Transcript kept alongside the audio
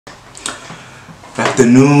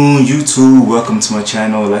Afternoon YouTube, welcome to my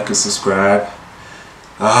channel, like and subscribe.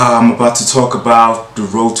 I'm about to talk about the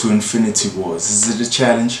road to Infinity Wars. Is it a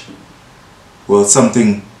challenge? Well, it's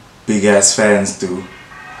something big ass fans do.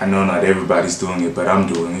 I know not everybody's doing it, but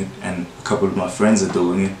I'm doing it, and a couple of my friends are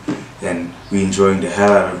doing it, and we enjoying the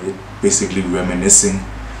hell out of it, basically reminiscing,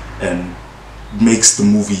 and makes the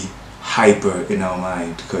movie hyper in our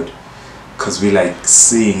mind, because we like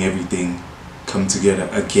seeing everything come together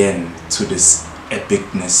again to this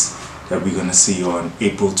epicness that we're gonna see on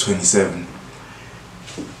April 27.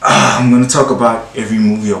 I'm gonna talk about every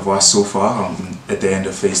movie I've watched so far. I'm at the end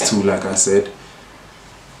of phase 2, like I said,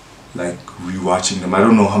 like rewatching them. I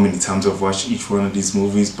don't know how many times I've watched each one of these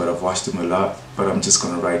movies, but I've watched them a lot. But I'm just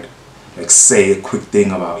gonna say a quick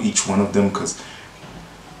thing about each one of them, because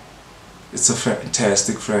it's a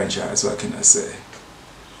fantastic franchise. What can I say?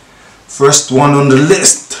 First one on the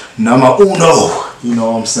list, number uno. You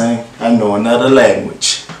know what I'm saying? I know another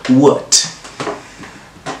language. What?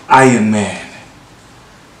 Iron Man.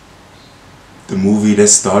 The movie that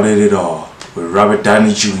started it all, with Robert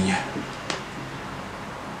Downey Jr.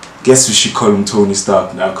 Guess we should call him Tony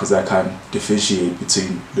Stark now, because I can't differentiate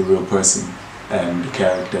between the real person and the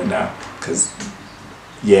character now. Because,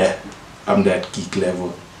 yeah, I'm that geek level.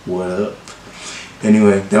 What up?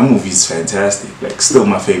 Anyway, that movie is fantastic. Like, still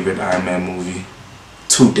my favorite Iron Man movie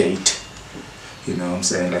to date. You know what I'm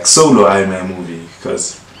saying? Like, solo Iron Man movie,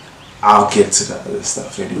 because I'll get to the other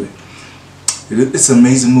stuff anyway. It's an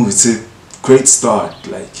amazing movie. It's a great start.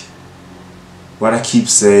 Like, what I keep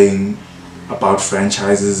saying about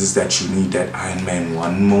franchises is that you need that Iron Man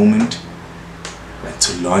 1 moment, like,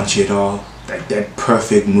 to launch it all. Like that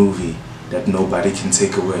perfect movie that nobody can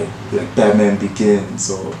take away, like Batman Begins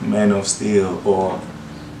or Man of Steel or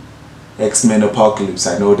X-Men Apocalypse.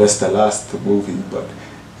 I know that's the last movie, but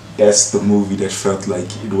that's the movie that felt like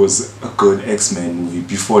it was a good X-Men movie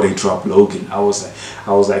before they dropped Logan. I was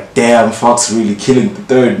like, damn, Fox really killing the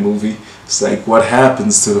third movie. It's like, what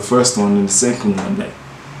happens to the first one and the second one? Like,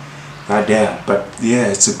 goddamn. But yeah,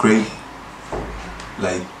 it's a great,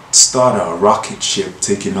 like, start a rocket ship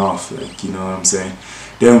taking off. Like, you know what I'm saying?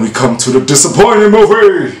 Then we come to the disappointing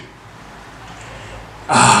movie.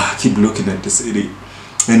 I keep looking at this idiot.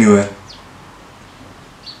 Anyway,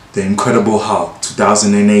 The Incredible Hulk,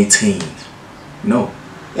 2018. No,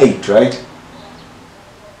 8, right?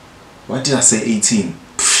 Why did I say 18?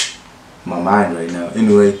 Pfft, my mind right now.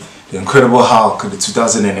 Anyway, The Incredible Hulk, the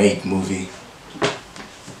 2008 movie.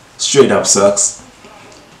 Straight up sucks.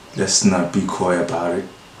 Let's not be coy about it.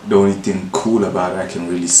 The only thing cool about it I can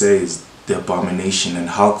really say is the Abomination and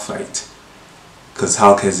Hulk fight, because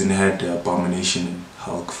Hulk hasn't had the Abomination and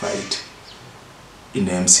Hulk fight in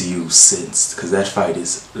the MCU since, because that fight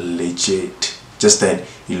is legit. Just that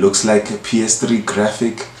it looks like a PS3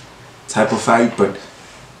 graphic type of fight, but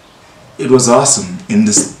it was awesome in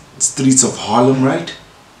the streets of Harlem, right?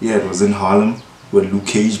 Yeah, it was in Harlem, where Luke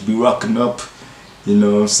Cage be rocking up, you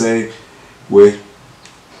know what I'm saying, where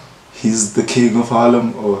he's the king of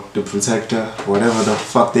Harlem, or the protector, whatever the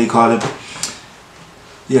fuck they call him.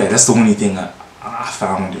 Yeah, that's the only thing I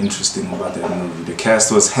found interesting about that movie. The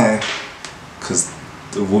cast was because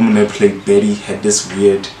the woman that played Betty had this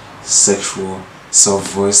weird sexual soft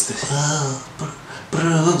voice.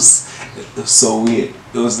 Bruce. It was so weird.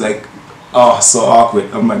 It was like, oh, so awkward.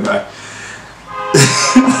 Oh my god.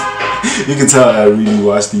 You can tell I really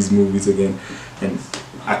watched these movies again, and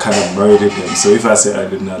I kind of murdered them. So if I say I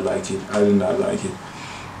did not like it, I did not like it.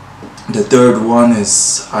 The third one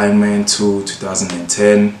is Iron Man 2,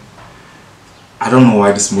 2010. I don't know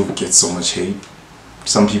why this movie gets so much hate.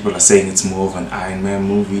 Some people are saying it's more of an Iron Man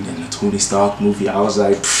movie than a Tony Stark movie. I was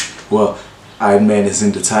like, well, Iron Man is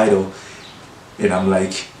in the title. And I'm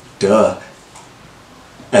like, duh.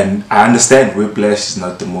 And I understand Whiplash is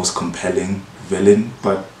not the most compelling villain,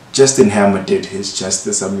 but Justin Hammer did his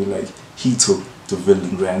justice. I mean, like, he took the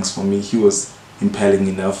villain ranks for me. He was impelling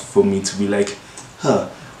enough for me to be like, huh,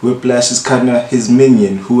 Whiplash is kinda his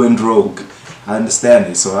minion, who went rogue. I understand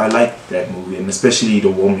it, so I like that movie, and especially the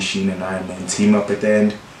War Machine and Iron Man team up at the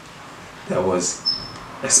end. That was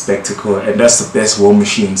a spectacle, and that's the best War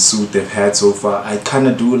Machine suit they've had so far. I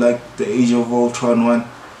kinda do like the Age of Ultron one,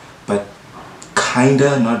 but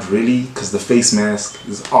kinda, not really, because the face mask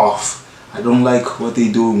is off. I don't like what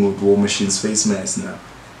they're doing with War Machine's face mask now.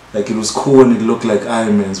 Like, it was cool and it looked like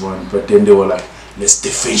Iron Man's one, but then they were like, let's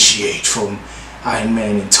differentiate from Iron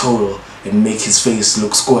Man in total and make his face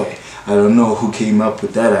look square. I don't know who came up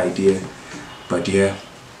with that idea, but yeah.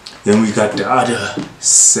 Then we got the other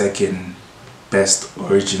second best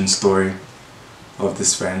origin story of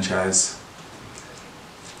this franchise,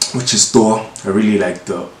 which is Thor. I really like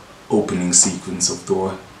the opening sequence of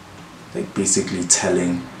Thor, like basically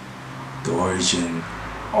telling the origin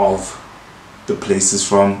of the places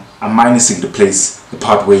from. I'm minusing the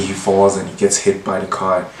part where he falls and he gets hit by the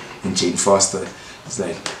car, and Jane Foster is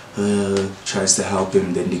like tries to help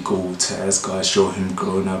him. Then they go to Asgard, show him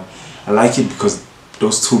growing up. I like it because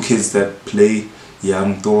those two kids that play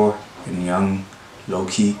young Thor and young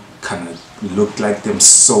Loki kind of look like them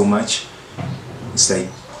so much. It's like,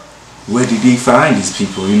 where did he find these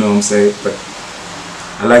people, you know what I'm saying? But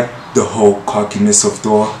I like the whole cockiness of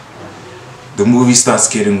Thor. The movie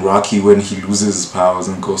starts getting rocky when he loses his powers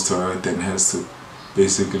and goes to Earth and has to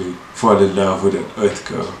basically fall in love with an Earth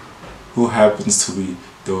girl who happens to be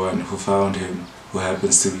the one who found him, who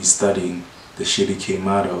happens to be studying the shit he came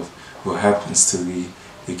out of, who happens to be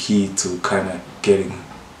the key to kind of getting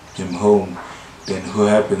him home, then who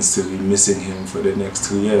happens to be missing him for the next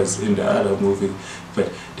 2 years in the other movie,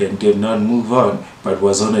 but then did not move on, but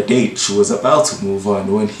was on a date. She was about to move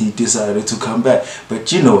on when he decided to come back.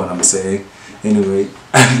 But you know what I'm saying. Anyway,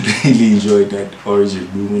 I really enjoyed that origin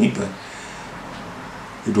movie, but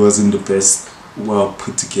it wasn't the best, well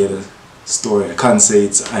put together story. I can't say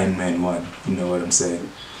it's Iron Man 1, you know what I'm saying.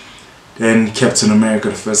 Then Captain America,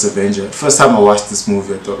 the First Avenger. The first time I watched this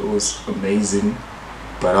movie, I thought it was amazing.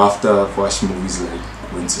 But after I've watched movies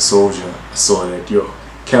like Winter Soldier, I saw that,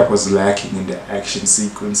 Cap was lacking in the action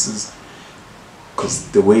sequences.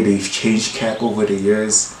 Because the way they've changed Cap over the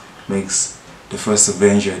years makes the First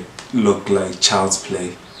Avenger look like child's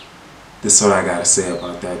play. This is all I gotta say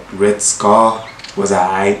about that. Red Scar was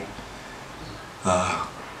alright.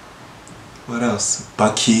 What else?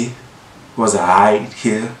 Bucky was alright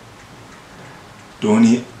here. The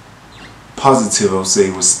only positive I would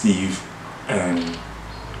say was Steve and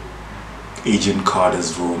Agent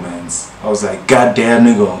Carter's romance. I was like, God damn,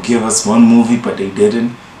 they're gonna give us one movie, but they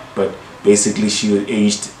didn't. But basically she was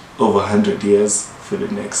aged over 100 years for the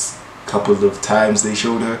next couple of times they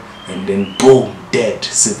showed her, and then boom, dead.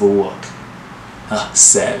 Civil War.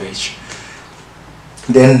 Savage.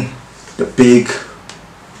 Then the big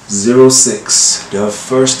 06, the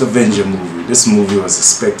first Avenger movie. This movie was a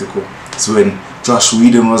spectacle. It's when Joss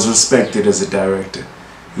Whedon was respected as a director.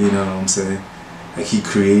 You know what I'm saying? Like, he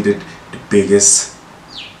created the biggest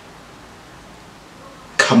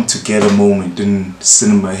come together moment in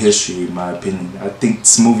cinema history, in my opinion. I think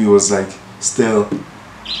this movie was like still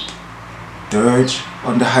third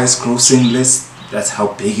on the highest grossing list. That's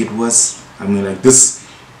how big it was. I mean, like, this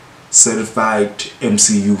certified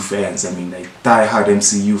MCU fans, I mean, like die-hard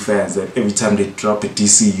MCU fans, that every time they drop a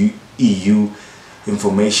DCEU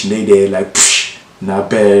information, they're like, psh, not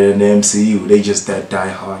better than the MCU. They just that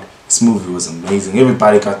die-hard. This movie was amazing.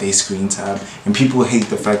 Everybody got their screen time, and people hate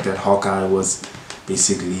the fact that Hawkeye was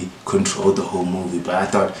basically controlled the whole movie, but I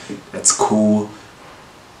thought that's cool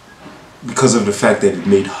because of the fact that it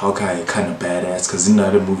made Hawkeye kind of badass, because in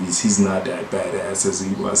other movies he's not that badass as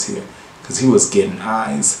he was here, because he was getting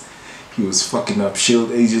eyes, he was fucking up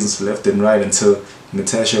SHIELD agents left and right until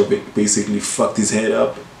Natasha basically fucked his head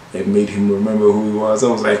up and made him remember who he was.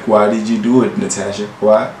 I was like, why did you do it, Natasha?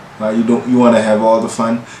 Why you want to have all the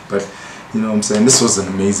fun? But you know what I'm saying, this was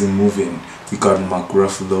an amazing movie, and we got Mark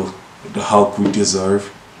Ruffalo, the Hulk we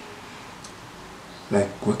deserve. Like,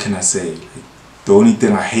 what can I say? Like, the only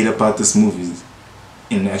thing I hate about this movie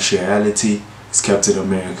in actuality is Captain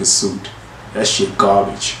America's suit. That shit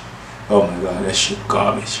garbage. Oh my god, that shit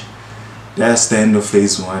garbage. That's the end of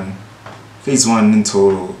phase 1. Phase 1 in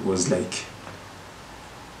total was like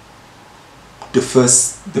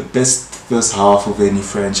the best first half of any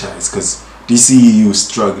franchise, because DCEU is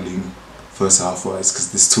struggling first half wise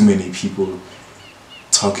because there's too many people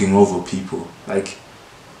talking over people. Like,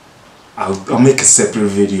 I'll make a separate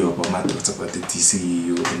video about my thoughts about the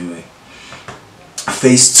DCEU anyway.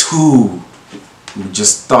 Phase 2, we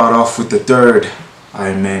just start off with the third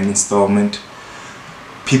Iron Man installment.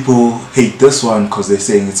 People hate this one because they're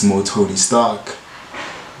saying it's more Tony Stark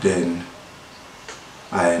than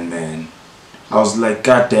Iron Man. I was like,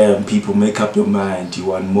 goddamn, people, make up your mind. You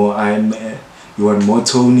want more Iron Man? You want more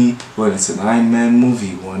Tony when it's an Iron Man movie?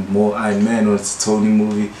 You want more Iron Man when it's a Tony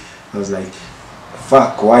movie? I was like,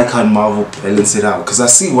 fuck, why can't Marvel balance it out? Because I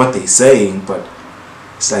see what they're saying, but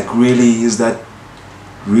it's like, really, is that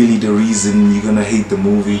really the reason you're gonna hate the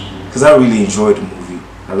movie? Because I really enjoyed the movie.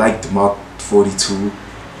 I liked the Mark 42,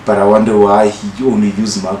 but I wonder why he only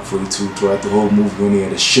used Mark 42 throughout the whole movie when he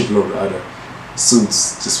had a shitload of other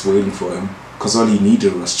suits just waiting for him. Because all he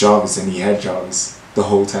needed was Jarvis, and he had Jarvis the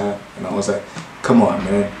whole time. And I was like, come on,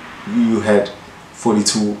 man. You had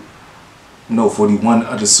 41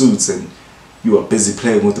 other suits, and you were busy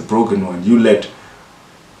playing with the broken one. You let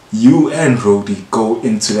you and Rhodey go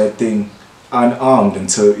into that thing unarmed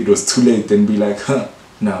until it was too late, then be like, huh,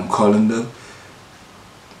 now I'm calling them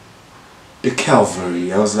the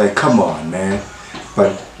cavalry. I was like, come on, man.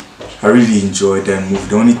 But I really enjoyed that movie.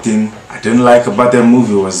 The only thing I didn't like about that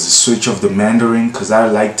movie was the switch of the Mandarin, because I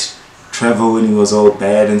liked Trevor when he was all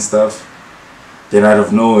bad and stuff. Then out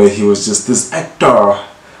of nowhere he was just this actor or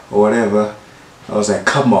whatever. I was like,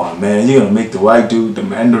 come on, man, you're gonna make the white dude the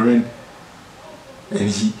Mandarin? And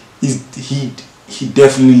he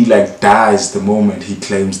definitely like dies the moment he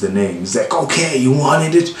claims the name. He's like, okay, you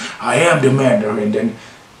wanted it? I am the Mandarin. Then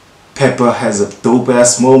Pepper has a dope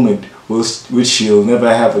ass moment which she'll never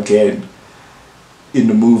have again in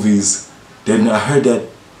the movies. Then I heard that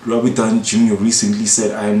Robert Downey Jr. recently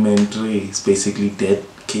said Iron Man 3 is basically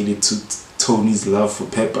dedicated to Tony's love for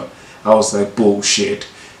Pepper. I was like, bullshit.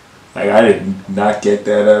 Like, I did not get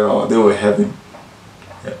that at all. They were having,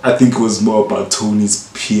 I think it was more about Tony's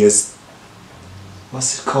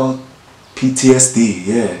what's it called? PTSD,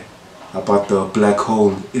 yeah. About the black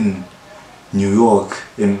hole in New York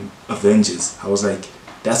in Avengers. I was like,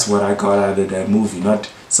 that's what I got out of that movie, not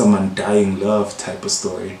some undying love type of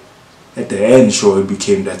story. At the end, sure, it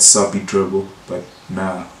became that soppy dribble, but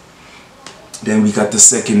nah. Then we got the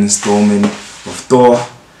second installment of Thor,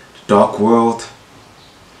 The Dark World,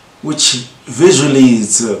 which visually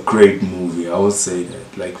is a great movie. I would say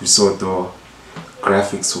that. Like, we saw Thor,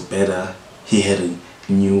 graphics were better. He had a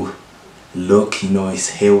new look, you know, his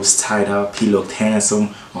hair was tied up. He looked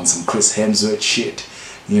handsome on some Chris Hemsworth shit.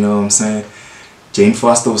 You know what I'm saying? Jane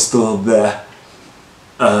Foster was still there.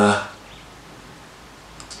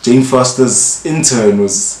 Jane Foster's intern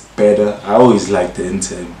was better. I always liked the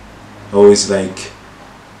intern. I always like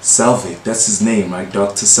Selvig. That's his name, right?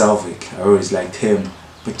 Dr. Selvig. I always liked him.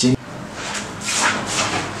 But Jane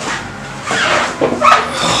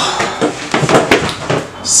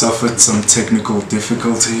suffered some technical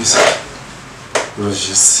difficulties. It was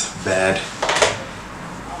just bad.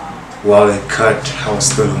 While it cut, I was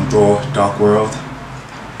still on Thor, Dark World.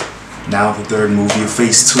 Now the third movie,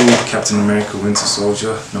 Phase 2, Captain America Winter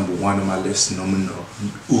Soldier, #1 on my list, numero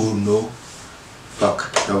uno.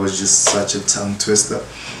 Fuck, that was just such a tongue twister.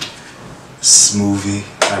 This movie,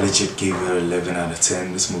 I legit gave it 11 out of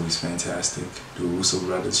 10. This movie's fantastic. The Russo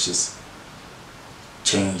brothers just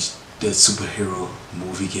changed the superhero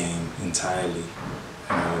movie game entirely.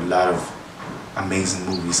 A lot of amazing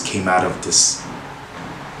movies came out of this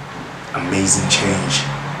amazing change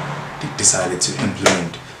they decided to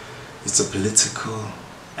implement. It's a political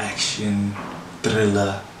action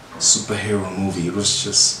thriller superhero movie. It was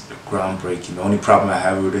just groundbreaking. The only problem I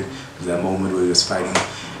have with it was that moment where he was fighting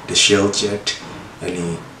the shield jet and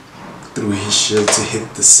he threw his shield to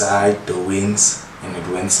hit the side, the wings, and it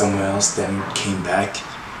went somewhere else, then it came back.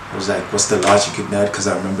 I was like, what's the logic in that? Because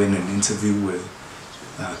I remember in an interview where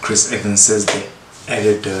Chris Evans says they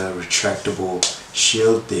added the retractable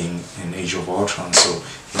shield thing in Age of Ultron, so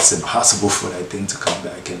it's impossible for that thing to come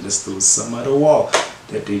back unless there was some other wall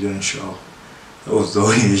that they didn't show. That was the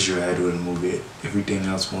only issue I had with the movie. Everything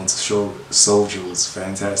else once Soldier was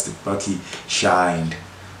fantastic. Bucky shined.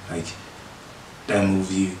 Like, that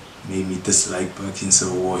movie made me dislike Bucky in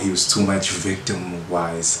Civil War. He was too much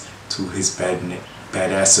victim-wise to his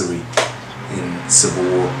badassery in Civil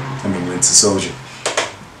War. I mean, Winter Soldier.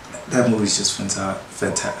 That movie's just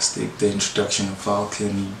fantastic. The introduction of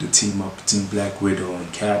Falcon, the team up between Black Widow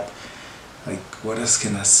and Cap. Like, what else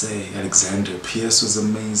can I say? Alexander Pierce was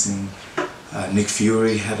amazing. Nick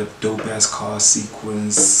Fury had a dope-ass car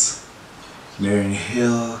sequence. Marion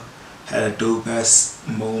Hill had a dope-ass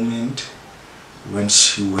moment when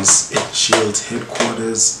she was at S.H.I.E.L.D.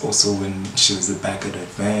 headquarters. Also when she was at the back of that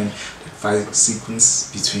van. That fight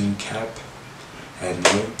sequence between Cap and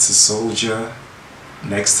Winter Soldier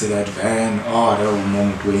next to that van. Oh, that was a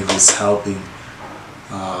moment where he was helping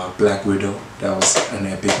Black Widow. That was an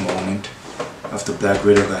epic moment. After Black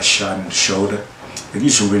Widow got shot in the shoulder. Like, you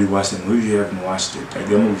should really watch that movie if you haven't watched it. Like,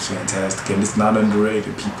 that movie's fantastic and it's not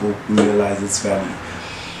underrated. People realize its value.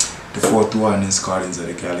 The fourth one is Guardians of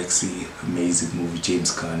the Galaxy. Amazing movie.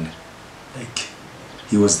 James Gunn. Like,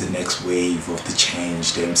 he was the next wave of the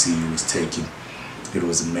change the MCU was taking. It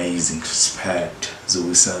was amazing. Chris Pratt,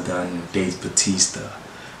 Zoe Saldana, Dave Bautista,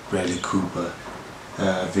 Bradley Cooper,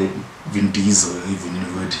 Vin Diesel, even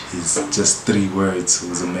with his just 3 words,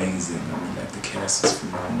 was amazing. I mean, like, the cast was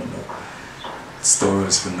phenomenal. The story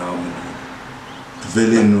was phenomenal. The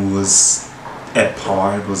villain was at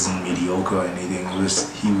par. It wasn't mediocre or anything.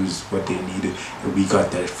 He was what they needed. And we got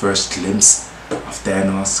that first glimpse of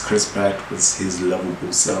Thanos. Chris Pratt was his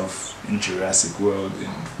lovable self in Jurassic World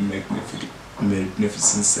and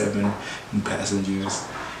Magnificent 7 and Passengers.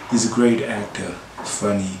 He's a great actor,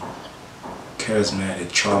 funny,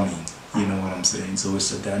 charismatic, charming. You know what I'm saying? So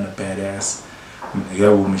it's a damn badass. I mean,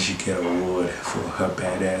 that woman should get an award for her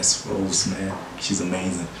badass roles, man. She's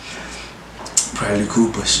amazing. Bradley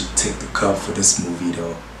Cooper should take the cup for this movie,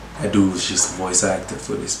 though. That dude was just a voice actor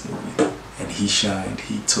for this movie, and he shined.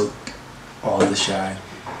 He took all the shine.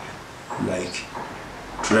 Like,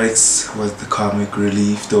 Drex was the comic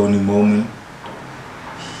relief. The only moment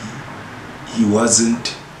he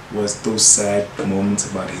wasn't was those sad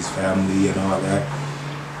moments about his family and all that.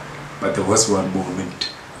 But there was one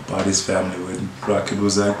moment about his family when Rocket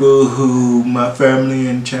was like, "Oh, my family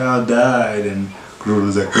and child died," and Groot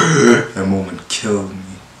was like, that moment killed me.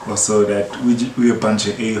 Also, that we a bunch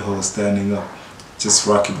of a-holes standing up. Just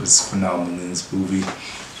Rocket was phenomenal in this movie.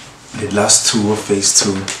 The last two of Phase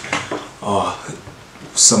 2 are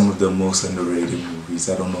some of the most underrated movies.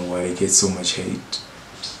 I don't know why they get so much hate,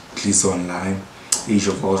 at least online. Age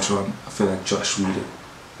of Ultron, I feel like Josh Whedon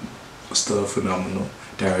was still a phenomenal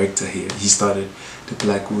director here. He started the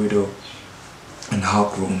Black Widow and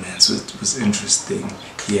Hulk romance, which was interesting.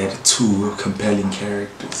 He had two compelling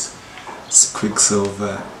characters,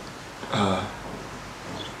 Quicksilver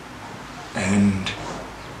and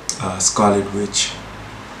Scarlet Witch,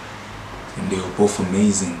 and they were both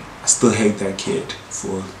amazing. I still hate that kid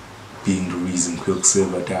for being the reason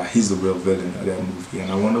Quicksilver died. He's the real villain of that movie,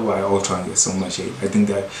 and I wonder why Ultron gets so much hate. I think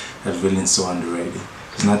that villain's so underrated.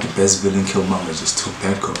 He's not the best villain. Killmonger just took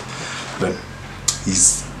that cup, but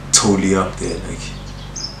he's totally up there. Like,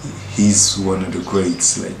 he's one of the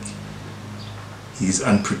greats. Like, his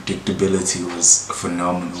unpredictability was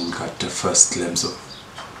phenomenal. We got the first glimpse of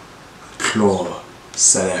Claw,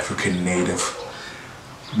 South African native.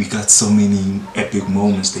 We got so many epic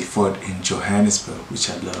moments. They fought in Johannesburg, which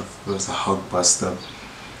I love. It was a Hulk buster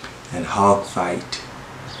and Hulk fight,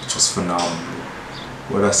 which was phenomenal.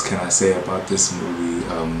 What else can I say about this movie?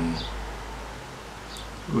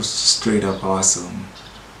 It was just straight up awesome.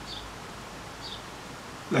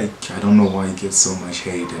 Like, I don't know why he gets so much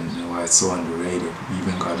hate and why it's so underrated. We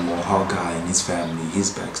even got more Hawkeye and his family,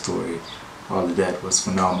 his backstory. All of that was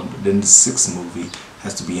phenomenal. Then the sixth movie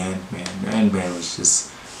has to be Ant-Man. Ant-Man was just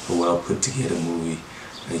a well put together movie.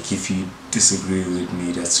 Like, if you disagree with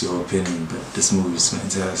me, that's your opinion, but this movie is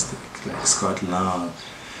fantastic. Like, Scott Lang,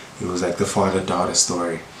 it was like the father-daughter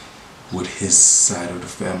story with his side of the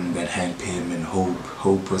family, that Hank Pym and Hope.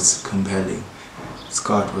 Hope was compelling.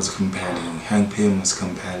 Scott was compelling. Hank Pym was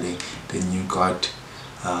compelling. Then you got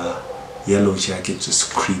Yellow Jacket,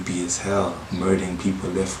 just creepy as hell, murdering people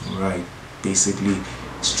left and right. Basically,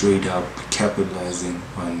 straight up capitalizing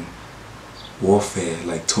on warfare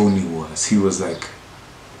like Tony was. He was like,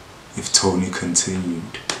 if Tony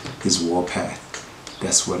continued his warpath,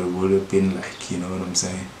 that's what it would have been like, you know what I'm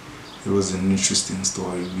saying? It was an interesting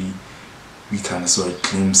story. We kind of saw a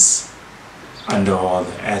glimpse under all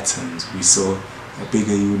the atoms. We saw a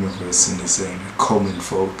bigger universe, and they're saying that common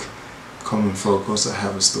folk also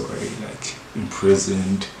have a story, like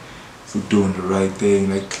imprisoned for doing the right thing.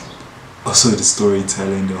 Like, also the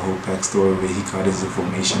storytelling, the whole backstory where he got his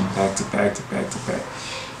information back to back to back to back.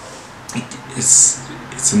 It's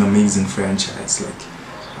an amazing franchise. Like,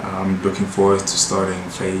 I'm looking forward to starting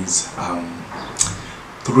Phase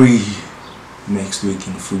 3 next week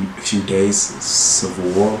in a few days.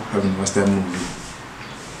 Civil War. Haven't watched that movie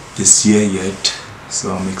this year yet,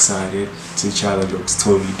 so I'm excited. T'Challa looks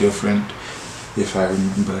totally different. If I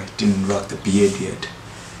remember, didn't rock the beard yet.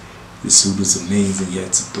 The suit was amazing. He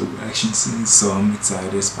had some dope action scenes, so I'm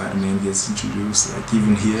excited. Spider-Man gets introduced. Like,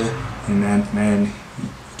 even here in Ant-Man, you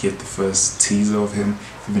get the first teaser of him.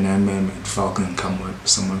 Even Ant-Man made Falcon come with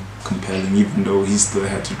someone compelling, even though he still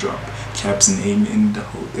had to drop Cap's name in the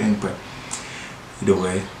whole thing. But either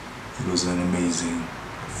way, it was an amazing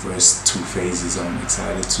first two phases. I'm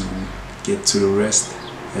excited to get to the rest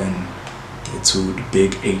and get to the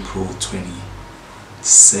big April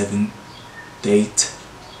 27th date,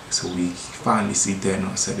 so we finally see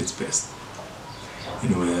Thanos at its best.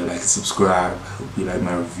 Anyway, like and subscribe. Hope you like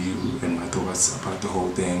my review and my thoughts about the whole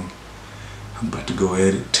thing. I'm about to go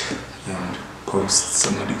edit and post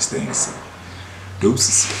some of these things. So,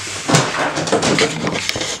 deuces.